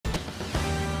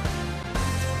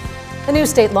A new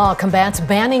state law combats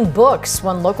banning books.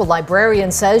 One local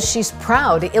librarian says she's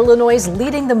proud Illinois is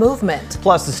leading the movement.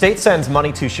 Plus, the state sends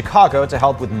money to Chicago to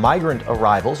help with migrant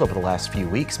arrivals over the last few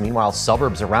weeks. Meanwhile,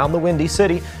 suburbs around the Windy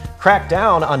City crack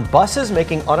down on buses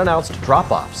making unannounced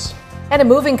drop-offs. And a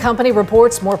moving company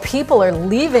reports more people are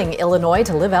leaving Illinois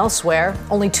to live elsewhere.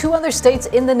 Only 2 other states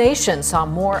in the nation saw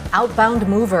more outbound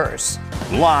movers.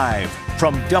 Live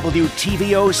from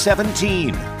WTVO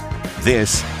 17,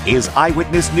 this is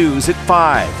Eyewitness News at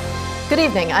 5. Good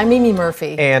evening, I'm Mimi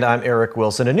Murphy. And I'm Eric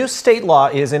Wilson. A new state law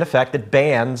is in effect that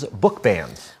bans book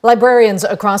bans. Librarians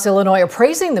across Illinois are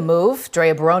praising the move.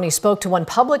 Drea Baroni spoke to one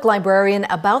public librarian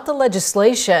about the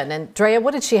legislation. And Drea,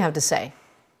 what did she have to say?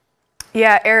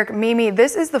 Yeah, Eric, Mimi,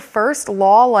 this is the first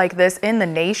law like this in the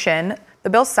nation. The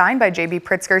bill signed by J.B.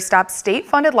 Pritzker stops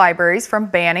state-funded libraries from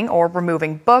banning or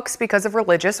removing books because of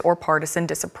religious or partisan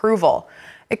disapproval.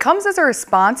 It comes as a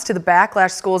response to the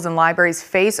backlash schools and libraries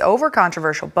face over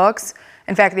controversial books.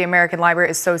 In fact, the American Library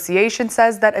Association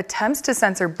says that attempts to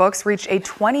censor books reached a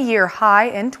 20-year high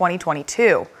in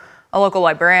 2022. A local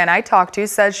librarian I talked to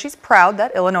says she's proud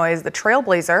that Illinois is the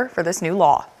trailblazer for this new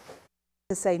law.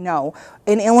 To say no.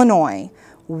 In Illinois,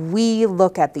 we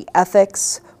look at the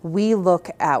ethics, we look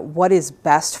at what is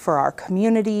best for our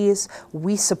communities,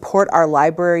 we support our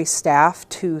library staff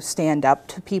to stand up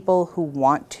to people who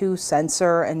want to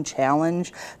censor and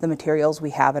challenge the materials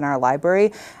we have in our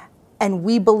library, and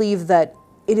we believe that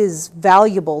it is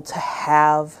valuable to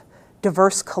have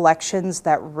diverse collections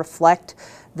that reflect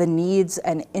the needs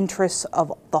and interests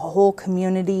of the whole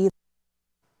community.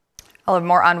 I'll have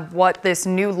more on what this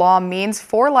new law means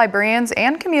for librarians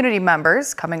and community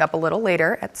members coming up a little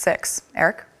later at 6.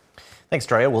 Eric? Thanks,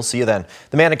 Drea. We'll see you then.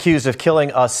 The man accused of killing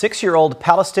a 6-year-old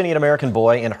Palestinian-American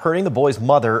boy and hurting the boy's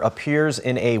mother appears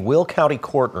in a Will County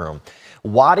courtroom.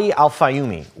 Wadi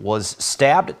Al-Fayumi was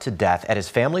stabbed to death at his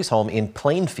family's home in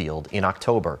Plainfield in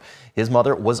October. His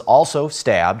mother was also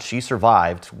stabbed. She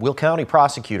survived. Will County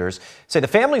prosecutors say the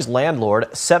family's landlord,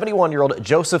 71-year-old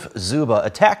Joseph Zuba,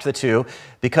 attacked the two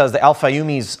because the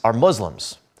Al-Fayumis are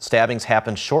Muslims. Stabbings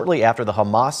happened shortly after the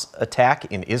Hamas attack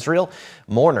in Israel.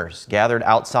 Mourners gathered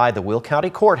outside the Will County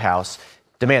courthouse to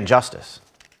demand justice.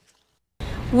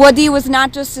 Wadi was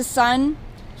not just a son,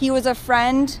 he was a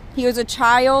friend, he was a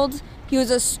child, he was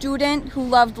a student who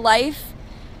loved life.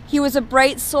 He was a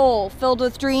bright soul filled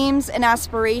with dreams and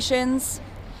aspirations.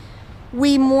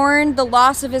 We mourn the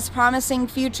loss of his promising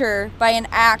future by an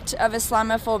act of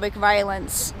Islamophobic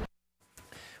violence.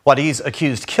 Wadi's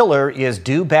accused killer is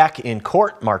due back in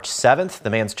court March 7th. The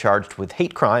man's charged with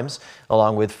hate crimes,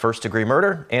 along with first-degree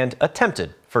murder and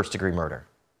attempted first-degree murder.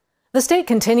 The state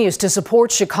continues to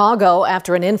support Chicago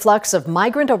after an influx of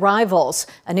migrant arrivals.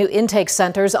 A new intake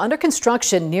center is under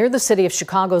construction near the city of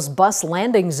Chicago's bus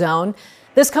landing zone.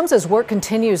 This comes as work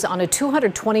continues on a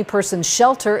 220-person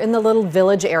shelter in the Little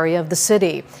Village area of the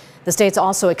city. The state's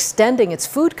also extending its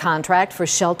food contract for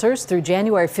shelters through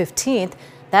January 15th.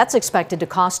 That's expected to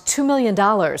cost $2 million.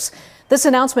 This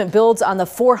announcement builds on the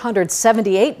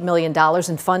 $478 million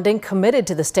in funding committed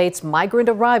to the state's migrant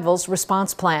arrivals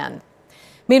response plan.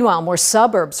 Meanwhile, more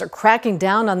suburbs are cracking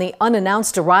down on the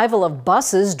unannounced arrival of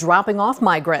buses dropping off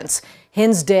migrants.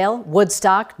 Hinsdale,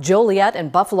 Woodstock, Joliet,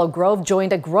 and Buffalo Grove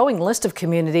joined a growing list of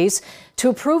communities to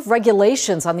approve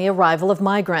regulations on the arrival of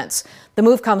migrants. The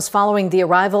move comes following the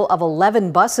arrival of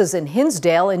 11 buses in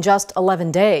Hinsdale in just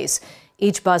 11 days.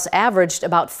 Each bus averaged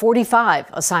about 45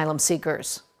 asylum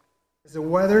seekers. As the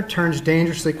weather turns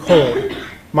dangerously cold,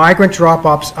 migrant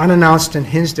drop-offs unannounced in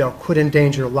Hinsdale could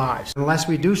endanger lives. Unless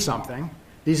we do something,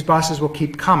 these buses will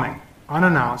keep coming,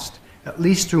 unannounced, at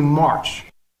least through March.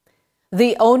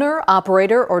 The owner,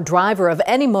 operator, or driver of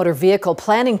any motor vehicle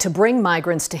planning to bring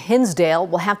migrants to Hinsdale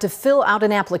will have to fill out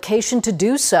an application to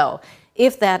do so.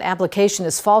 If that application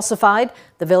is falsified,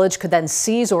 the village could then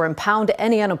seize or impound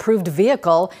any unapproved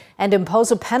vehicle and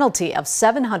impose a penalty of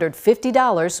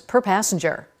 $750 per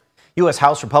passenger. U.S.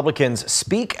 House Republicans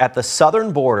speak at the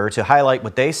southern border to highlight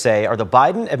what they say are the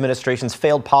Biden administration's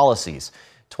failed policies.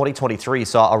 2023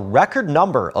 saw a record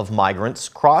number of migrants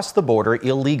cross the border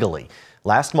illegally.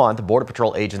 Last month, Border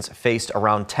Patrol agents faced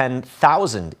around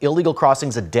 10,000 illegal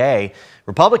crossings a day.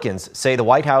 Republicans say the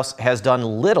White House has done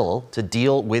little to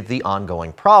deal with the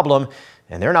ongoing problem,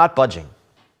 and they're not budging.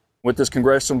 With this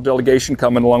congressional delegation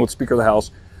coming along with Speaker of the House,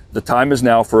 the time is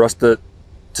now for us to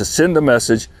send a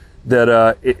message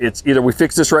that it's either we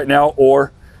fix this right now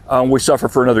or we suffer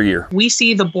for another year. We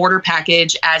see the border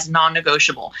package as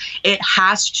non-negotiable. It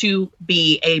has to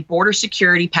be a border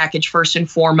security package first and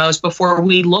foremost before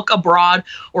we look abroad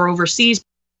or overseas.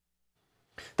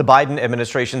 The Biden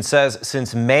administration says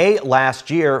since May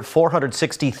last year,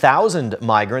 460,000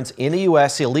 migrants in the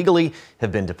U.S. illegally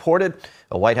have been deported.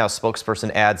 A White House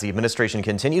spokesperson adds the administration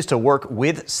continues to work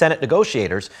with Senate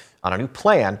negotiators on a new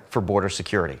plan for border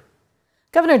security.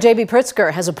 Governor J.B.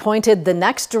 Pritzker has appointed the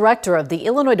next director of the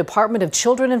Illinois Department of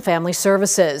Children and Family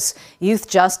Services. Youth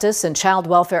justice and child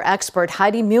welfare expert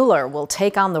Heidi Mueller will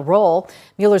take on the role.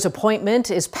 Mueller's appointment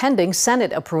is pending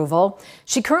Senate approval.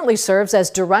 She currently serves as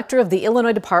director of the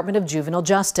Illinois Department of Juvenile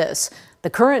Justice. The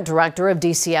current director of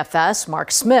DCFS,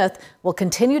 Mark Smith, will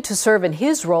continue to serve in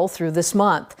his role through this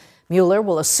month. Mueller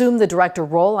will assume the director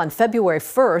role on February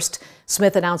 1st.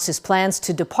 Smith announced his plans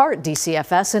to depart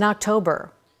DCFS in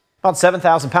October. About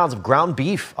 7,000 pounds of ground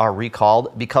beef are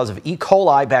recalled because of E.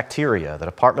 coli bacteria. The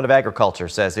Department of Agriculture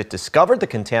says it discovered the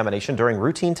contamination during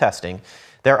routine testing.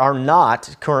 There are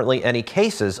not currently any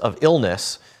cases of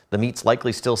illness. The meat's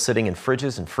likely still sitting in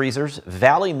fridges and freezers.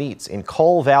 Valley Meats in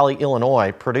Coal Valley,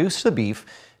 Illinois, produced the beef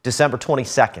December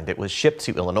 22nd. It was shipped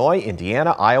to Illinois,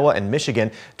 Indiana, Iowa, and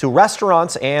Michigan to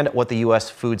restaurants and what the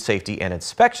U.S. Food Safety and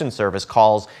Inspection Service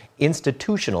calls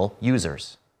institutional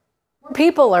users. More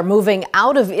people are moving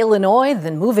out of Illinois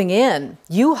than moving in.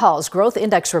 U-Haul's Growth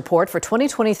Index report for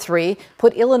 2023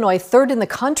 put Illinois third in the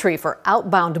country for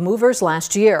outbound movers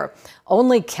last year.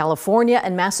 Only California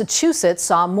and Massachusetts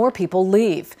saw more people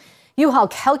leave. U-Haul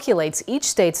calculates each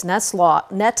state's net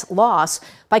loss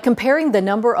by comparing the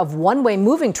number of one-way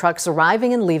moving trucks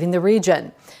arriving and leaving the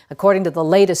region. According to the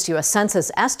latest U.S.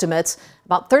 Census estimates,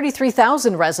 about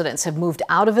 33,000 residents have moved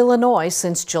out of Illinois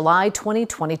since July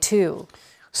 2022.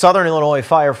 Southern Illinois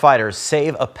firefighters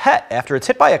save a pet after it's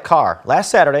hit by a car. Last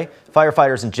Saturday,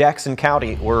 firefighters in Jackson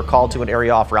County were called to an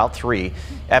area off Route 3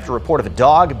 after a report of a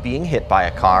dog being hit by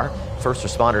a car. First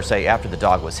responders say after the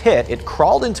dog was hit, it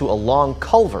crawled into a long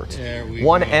culvert.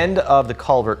 One end of the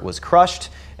culvert was crushed,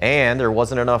 and there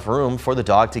wasn't enough room for the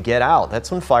dog to get out.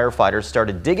 That's when firefighters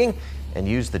started digging and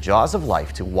used the jaws of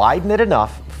life to widen it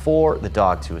enough for the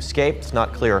dog to escape. It's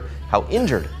not clear how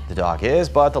injured the dog is,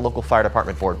 but the local fire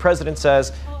department board president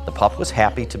says the pup was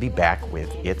happy to be back with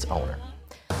its owner.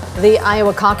 The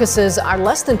Iowa caucuses are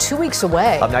less than 2 weeks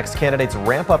away. Up next, candidates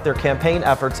ramp up their campaign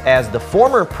efforts as the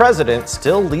former president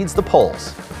still leads the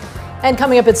polls. And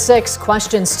coming up at 6,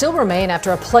 questions still remain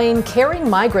after a plane carrying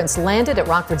migrants landed at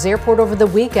Rockford's airport over the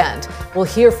weekend. We'll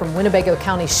hear from Winnebago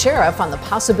County Sheriff on the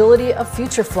possibility of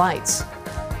future flights.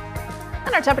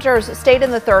 And our temperatures stayed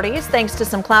in the 30s thanks to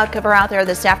some cloud cover out there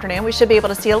this afternoon. We should be able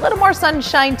to see a little more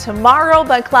sunshine tomorrow,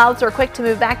 but clouds are quick to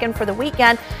move back in for the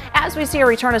weekend as we see a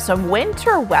return of some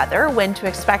winter weather. When to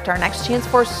expect our next chance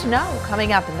for snow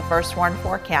coming up in the first warn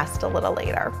forecast a little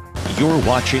later. You're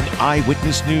watching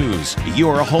Eyewitness News,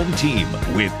 your home team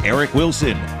with Eric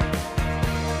Wilson,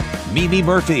 Mimi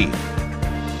Murphy,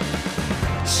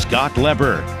 Scott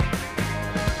Leber,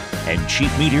 and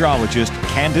Chief Meteorologist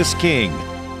Candace King.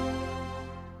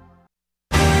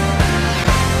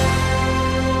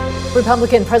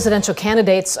 Republican presidential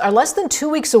candidates are less than 2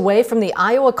 weeks away from the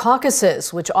Iowa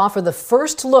caucuses, which offer the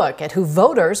first look at who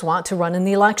voters want to run in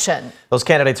the election. Those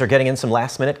candidates are getting in some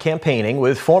last-minute campaigning,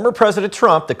 with former President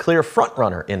Trump the clear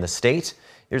frontrunner in the state.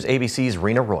 Here's ABC's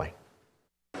Rena Roy.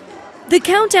 The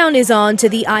countdown is on to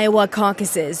the Iowa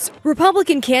caucuses.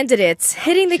 Republican candidates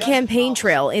hitting the campaign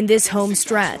trail in this home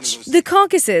stretch. The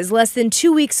caucuses, less than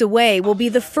 2 weeks away, will be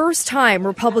the first time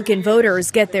Republican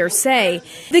voters get their say.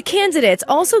 The candidates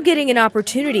also getting an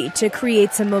opportunity to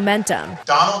create some momentum.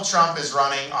 Donald Trump is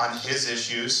running on his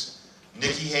issues.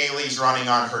 Nikki Haley's running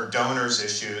on her donors'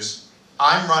 issues.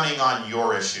 I'm running on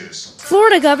your issues.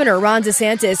 Florida Governor Ron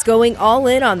DeSantis going all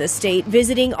in on the state,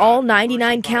 visiting all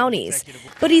 99 counties.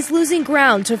 But he's losing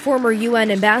ground to former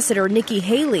UN Ambassador Nikki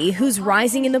Haley, who's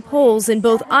rising in the polls in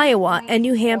both Iowa and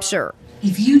New Hampshire.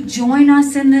 If you join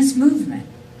us in this movement,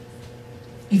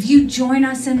 if you join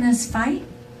us in this fight,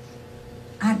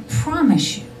 I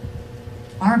promise you,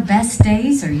 our best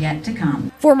days are yet to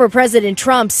come. Former President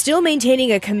Trump still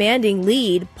maintaining a commanding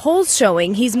lead, polls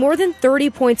showing he's more than 30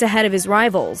 points ahead of his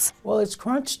rivals. Well, it's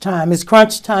crunch time. It's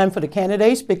crunch time for the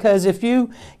candidates, because if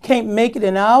you can't make it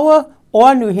in Iowa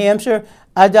or New Hampshire,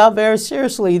 I doubt very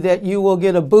seriously that you will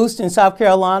get a boost in South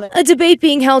Carolina. A debate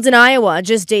being held in Iowa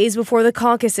just days before the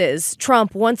caucuses.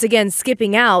 Trump once again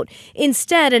skipping out,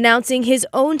 instead announcing his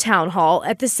own town hall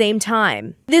at the same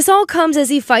time. This all comes as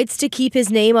he fights to keep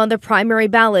his name on the primary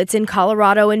ballots in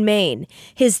Colorado and Maine.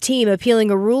 His team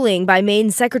appealing a ruling by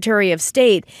Maine's Secretary of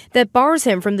State that bars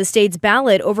him from the state's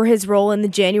ballot over his role in the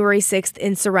January 6th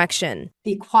insurrection.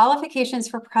 The qualifications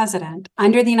for president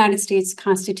under the United States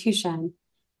Constitution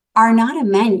are not a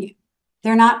menu.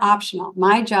 They're not optional.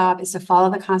 My job is to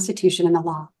follow the Constitution and the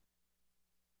law.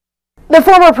 The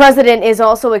former president is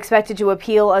also expected to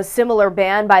appeal a similar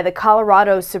ban by the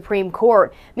Colorado Supreme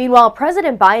Court. Meanwhile,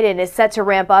 President Biden is set to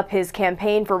ramp up his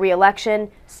campaign for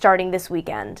re-election starting this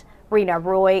weekend. Rena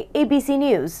Roy, ABC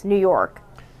News, New York.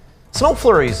 Snow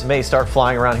flurries may start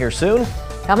flying around here soon.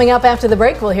 Coming up after the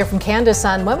break, we'll hear from Candace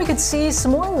on when we could see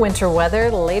some more winter weather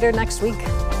later next week.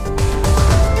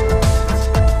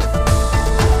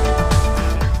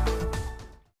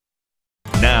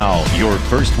 Now, your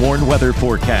first warned weather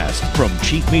forecast from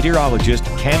Chief Meteorologist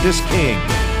Candace King.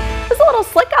 It was a little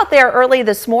slick out there early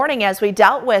this morning as we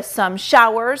dealt with some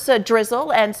showers,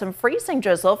 drizzle, and some freezing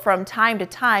drizzle from time to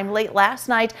time late last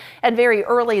night and very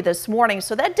early this morning.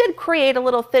 So that did create a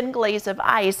little thin glaze of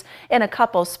ice in a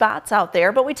couple spots out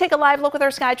there. But we take a live look with our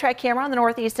SkyTrack camera on the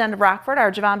northeast end of Rockford,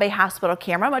 our Javon Bay Hospital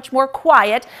camera, much more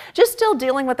quiet, just still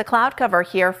dealing with the cloud cover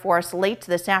here for us late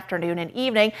this afternoon and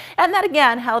evening. And that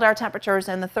again held our temperatures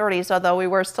in the 30s, although we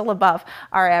were still above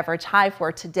our average high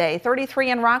for today.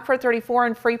 33 in Rockford, 34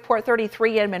 in Freeport, 33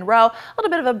 in Monroe. A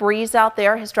little bit of a breeze out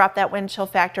there has dropped that wind chill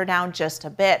factor down just a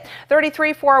bit.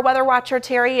 33 for our weather watcher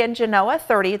Terry in Genoa,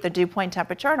 30 the dew point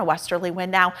temperature, and a westerly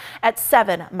wind now at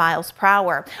 7 miles per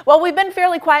hour. Well, we've been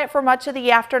fairly quiet for much of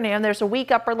the afternoon. There's a weak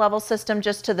upper level system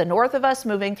just to the north of us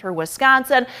moving through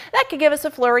Wisconsin. That could give us a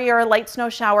flurry or a light snow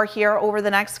shower here over the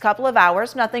next couple of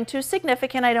hours. Nothing too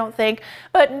significant, I don't think,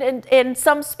 but in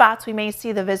some spots we may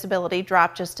see the visibility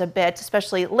drop just a bit,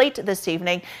 especially late this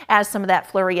evening as some of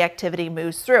that flurry activity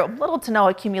moves through. Little to no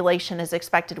accumulation is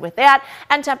expected with that,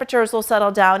 and temperatures will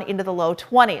settle down into the low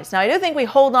 20s. Now, I do think we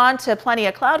hold on to plenty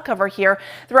of cloud cover here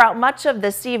throughout much of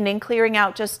this evening, clearing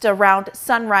out just around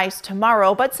sunrise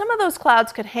tomorrow, but some of those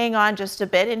clouds could hang on just a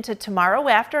bit into tomorrow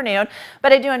afternoon,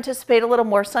 but I do anticipate a little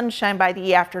more sunshine by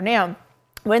the afternoon.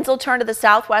 Winds will turn to the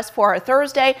southwest for our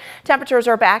Thursday. Temperatures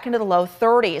are back into the low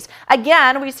 30s.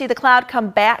 Again, we see the cloud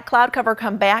cover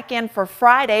come back in for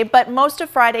Friday, but most of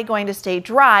Friday going to stay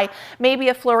dry. Maybe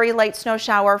a flurry light snow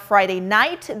shower Friday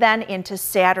night, then into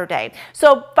Saturday.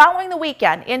 So following the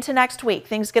weekend into next week,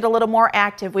 things get a little more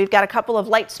active. We've got a couple of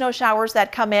light snow showers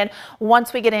that come in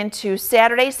once we get into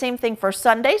Saturday. Same thing for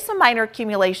Sunday, some minor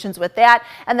accumulations with that.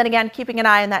 And then again, keeping an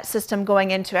eye on that system going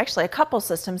into, actually a couple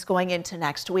systems going into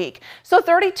next week. So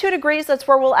 32 degrees, that's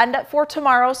where we'll end up for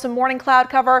tomorrow. Some morning cloud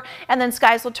cover, and then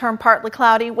skies will turn partly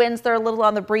cloudy. Winds, they're a little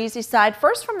on the breezy side,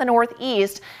 first from the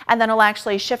northeast, and then it'll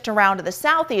actually shift around to the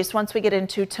southeast once we get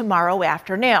into tomorrow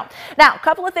afternoon. Now, a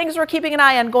couple of things we're keeping an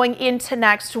eye on going into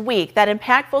next week. That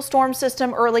impactful storm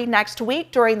system early next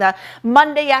week during the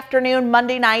Monday afternoon,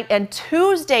 Monday night, and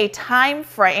Tuesday time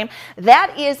frame.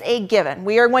 That is a given.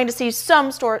 We are going to see some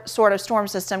sort of storm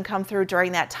system come through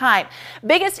during that time.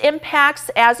 Biggest impacts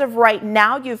as of right now,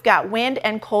 you've got wind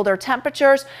and colder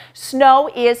temperatures. Snow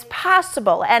is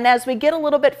possible, and as we get a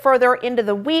little bit further into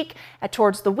the week,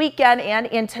 towards the weekend and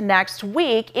into next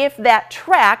week, if that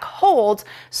track holds,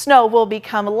 snow will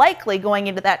become likely going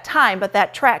into that time, but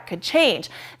that track could change.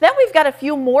 Then we've got a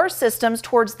few more systems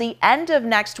towards the end of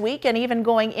next week and even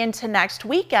going into next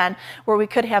weekend where we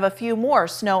could have a few more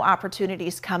snow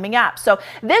opportunities coming up. So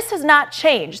this has not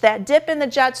changed. That dip in the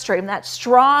jet stream, that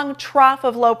strong trough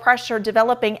of low pressure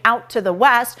developing out to the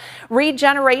west,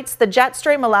 regenerates the jet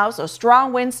stream, allows those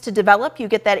strong winds to develop. You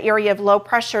get that area of low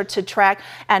pressure to track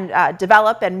and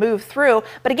develop and move through.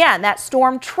 But again, that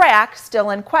storm track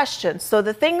still in question. So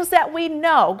the things that we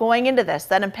know going into this,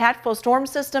 that impactful storm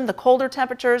system, the colder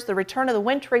temperatures, the return of the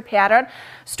wintry pattern,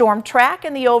 storm track,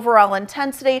 and the overall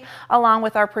intensity, along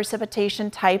with our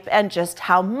precipitation type and just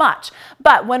how much.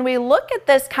 But when we look at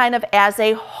this kind of as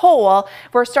a whole,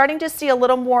 we're starting to see a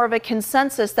little more of a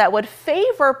consensus that would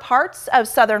favor parts of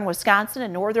southern Wisconsin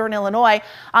and northern Illinois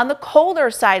on the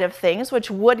colder side of things, which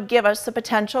would give us the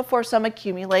potential for some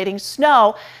accumulating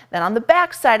snow. Then on the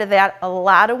back side of that, a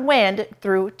lot of wind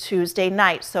through Tuesday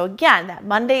night. So again, that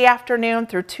Monday afternoon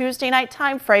through Tuesday night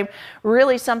time frame,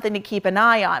 really something to keep an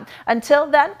eye on. Until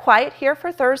then, quiet here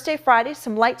for Thursday, Friday,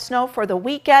 some light snow for the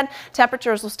weekend.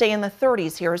 Temperatures will stay in the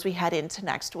 30s here as we head into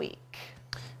next week.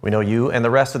 We know you and the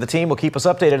rest of the team will keep us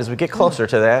updated as we get closer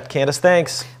to that. Candace,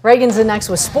 thanks. Reagan's in next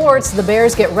with sports. The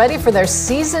Bears get ready for their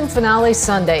season finale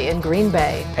Sunday in Green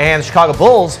Bay. And the Chicago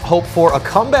Bulls hope for a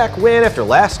comeback win after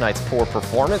last night's poor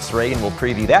performance. Reagan will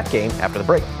preview that game after the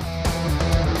break.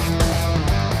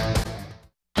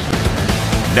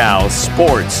 Now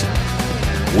sports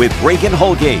with Reagan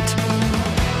Holgate.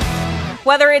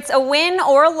 Whether it's a win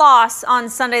or a loss on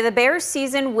Sunday, the Bears'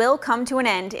 season will come to an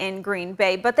end in Green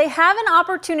Bay, but they have an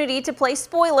opportunity to play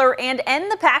spoiler and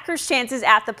end the Packers' chances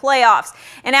at the playoffs.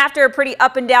 And after a pretty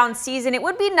up and down season, it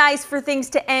would be nice for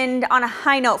things to end on a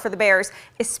high note for the Bears,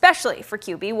 especially for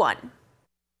QB1.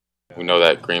 We know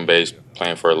that Green Bay's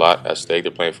playing for a lot at stake.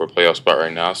 They're playing for a playoff spot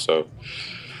right now. So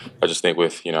I just think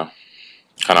with, kind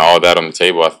of all that on the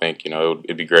table, I think,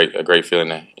 it'd be a great feeling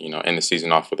to, end the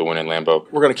season off with a win in Lambeau.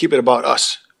 We're going to keep it about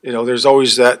us. There's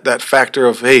always that factor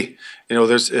of, hey,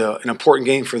 there's an important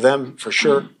game for them for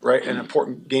sure, right? An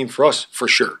important game for us for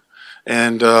sure.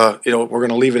 And, we're going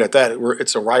to leave it at that.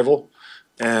 It's a rival,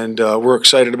 and we're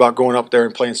excited about going up there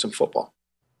and playing some football.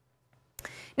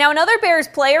 Now, another Bears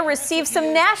player received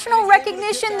some national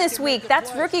recognition this week.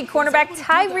 That's rookie cornerback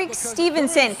Tyreek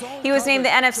Stevenson. He was named the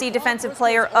NFC Defensive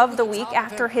Player of the Week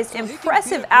after his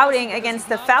impressive outing against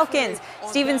the Falcons.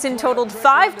 Stevenson totaled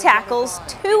 5 tackles,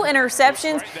 2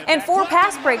 interceptions, and 4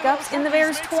 pass breakups in the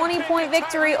Bears' 20-point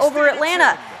victory over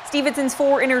Atlanta. Stevenson's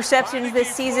 4 interceptions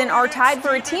this season are tied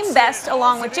for a team best,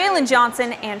 along with Jalen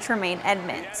Johnson and Tremaine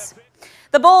Edmonds.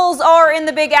 The Bulls are in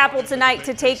the Big Apple tonight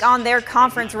to take on their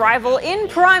conference rival in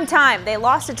prime time. They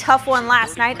lost a tough one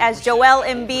last night as Joel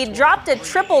Embiid dropped a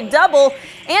triple-double.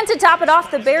 And to top it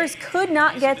off, the Bears could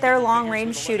not get their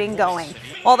long-range shooting going.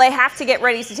 While they have to get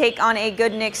ready to take on a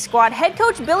good Knicks squad, head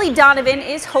coach Billy Donovan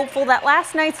is hopeful that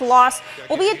last night's loss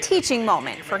will be a teaching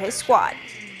moment for his squad.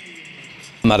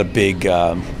 I'm not a big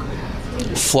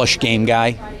flush game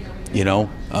guy,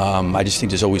 I just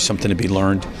think there's always something to be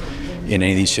learned in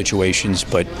any of these situations,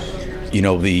 but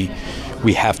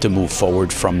we have to move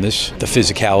forward from this. The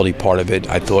physicality part of it,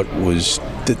 I thought, was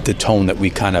the tone that we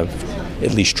kind of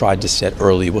at least tried to set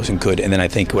early wasn't good, and then I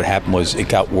think what happened was it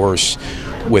got worse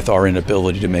with our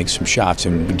inability to make some shots,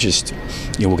 and we just,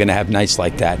 we're going to have nights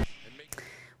like that.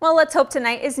 Well, let's hope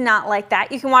tonight is not like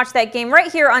that. You can watch that game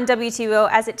right here on WTVO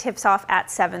as it tips off at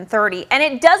 7:30. And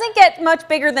it doesn't get much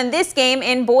bigger than this game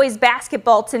in boys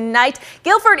basketball tonight.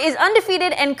 Guilford is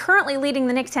undefeated and currently leading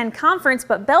the Nick 10 Conference,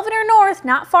 but Belvedere North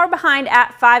not far behind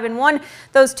at 5-1.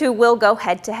 Those two will go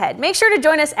head-to-head. Make sure to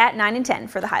join us at 9 and 10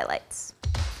 for the highlights.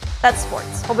 That's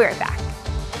sports. We'll be right back.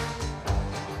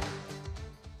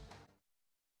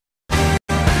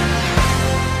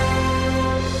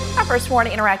 First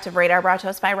Warning Interactive Radar brought to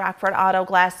us by Rockford Auto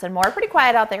Glass and More. Pretty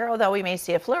quiet out there, although we may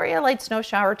see a flurry, a light snow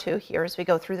shower or two here as we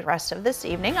go through the rest of this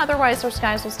evening. Otherwise, our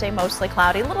skies will stay mostly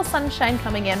cloudy. A little sunshine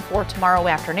coming in for tomorrow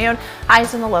afternoon.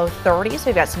 Highs in the low 30s.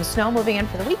 We've got some snow moving in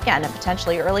for the weekend and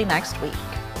potentially early next week.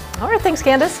 All right, thanks,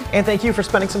 Candace. And thank you for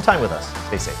spending some time with us.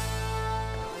 Stay safe.